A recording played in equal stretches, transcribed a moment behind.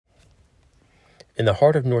In the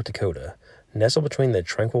heart of North Dakota, nestled between the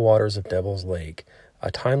tranquil waters of Devil's Lake,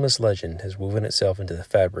 a timeless legend has woven itself into the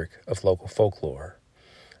fabric of local folklore.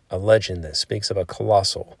 A legend that speaks of a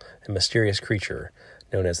colossal and mysterious creature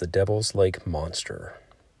known as the Devil's Lake Monster.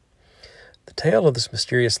 The tale of this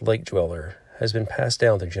mysterious lake dweller has been passed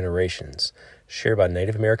down through generations, shared by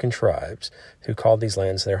Native American tribes who called these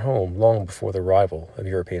lands their home long before the arrival of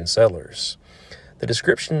European settlers. The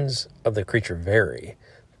descriptions of the creature vary,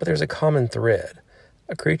 but there's a common thread: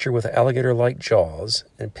 a creature with alligator-like jaws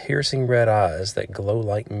and piercing red eyes that glow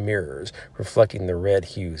like mirrors, reflecting the red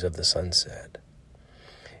hues of the sunset.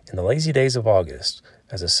 In the lazy days of August,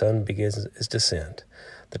 as the sun begins its descent,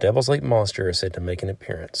 the Devil's Lake Monster is said to make an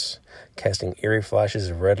appearance, casting eerie flashes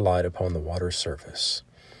of red light upon the water's surface.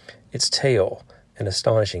 Its tail, an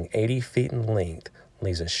astonishing 80 feet in length,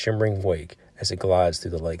 leaves a shimmering wake as it glides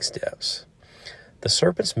through the lake's depths. The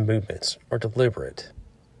serpent's movements are deliberate,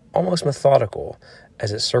 almost methodical,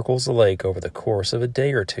 as it circles the lake over the course of a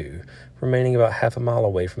day or two, remaining about half a mile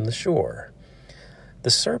away from the shore. The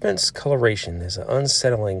serpent's coloration is an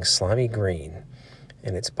unsettling slimy green,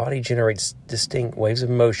 and its body generates distinct waves of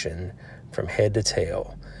motion from head to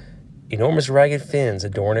tail. Enormous ragged fins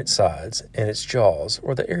adorn its sides, and its jaws,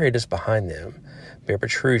 or the area just behind them, bear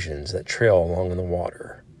protrusions that trail along in the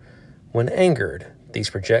water. When angered, these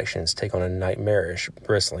projections take on a nightmarish,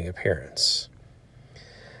 bristling appearance.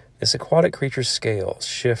 This aquatic creature's scales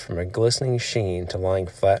shift from a glistening sheen to lying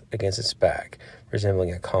flat against its back,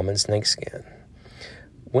 resembling a common snakeskin.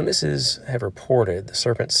 Witnesses have reported the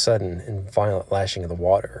serpent's sudden and violent lashing of the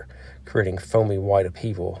water, creating foamy white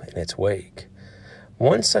upheaval in its wake.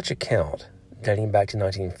 One such account, dating back to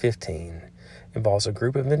 1915, involves a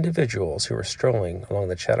group of individuals who were strolling along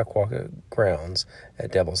the Chautauqua grounds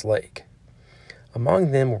at Devil's Lake.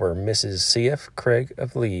 Among them were Mrs. C.F. Craig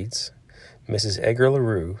of Leeds, Mrs. Edgar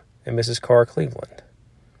LaRue, and Mrs. Carr Cleveland.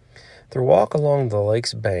 Their walk along the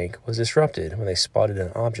lake's bank was disrupted when they spotted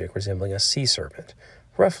an object resembling a sea serpent,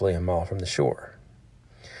 roughly a mile from the shore.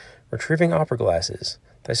 Retrieving opera glasses,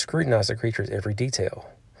 they scrutinized the creature's every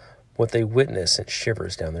detail. What they witnessed sent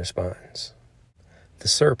shivers down their spines. The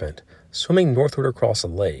serpent, swimming northward across the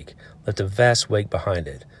lake, left a vast wake behind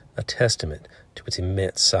it, a testament to its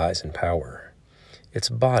immense size and power. Its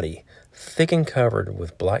body, thick and covered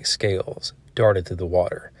with black scales, darted through the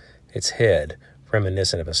water. Its head,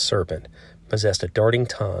 reminiscent of a serpent, possessed a darting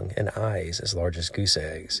tongue and eyes as large as goose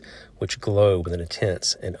eggs, which glowed with an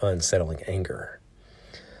intense and unsettling anger.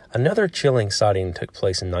 Another chilling sighting took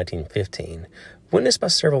place in 1915, witnessed by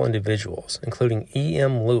several individuals, including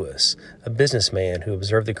E.M. Lewis, a businessman who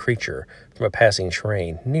observed the creature from a passing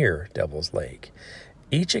train near Devil's Lake.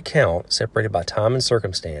 Each account, separated by time and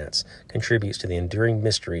circumstance, contributes to the enduring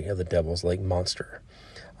mystery of the Devil's Lake Monster,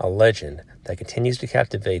 a legend that continues to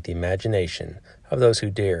captivate the imagination of those who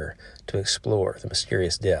dare to explore the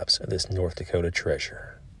mysterious depths of this North Dakota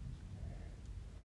treasure.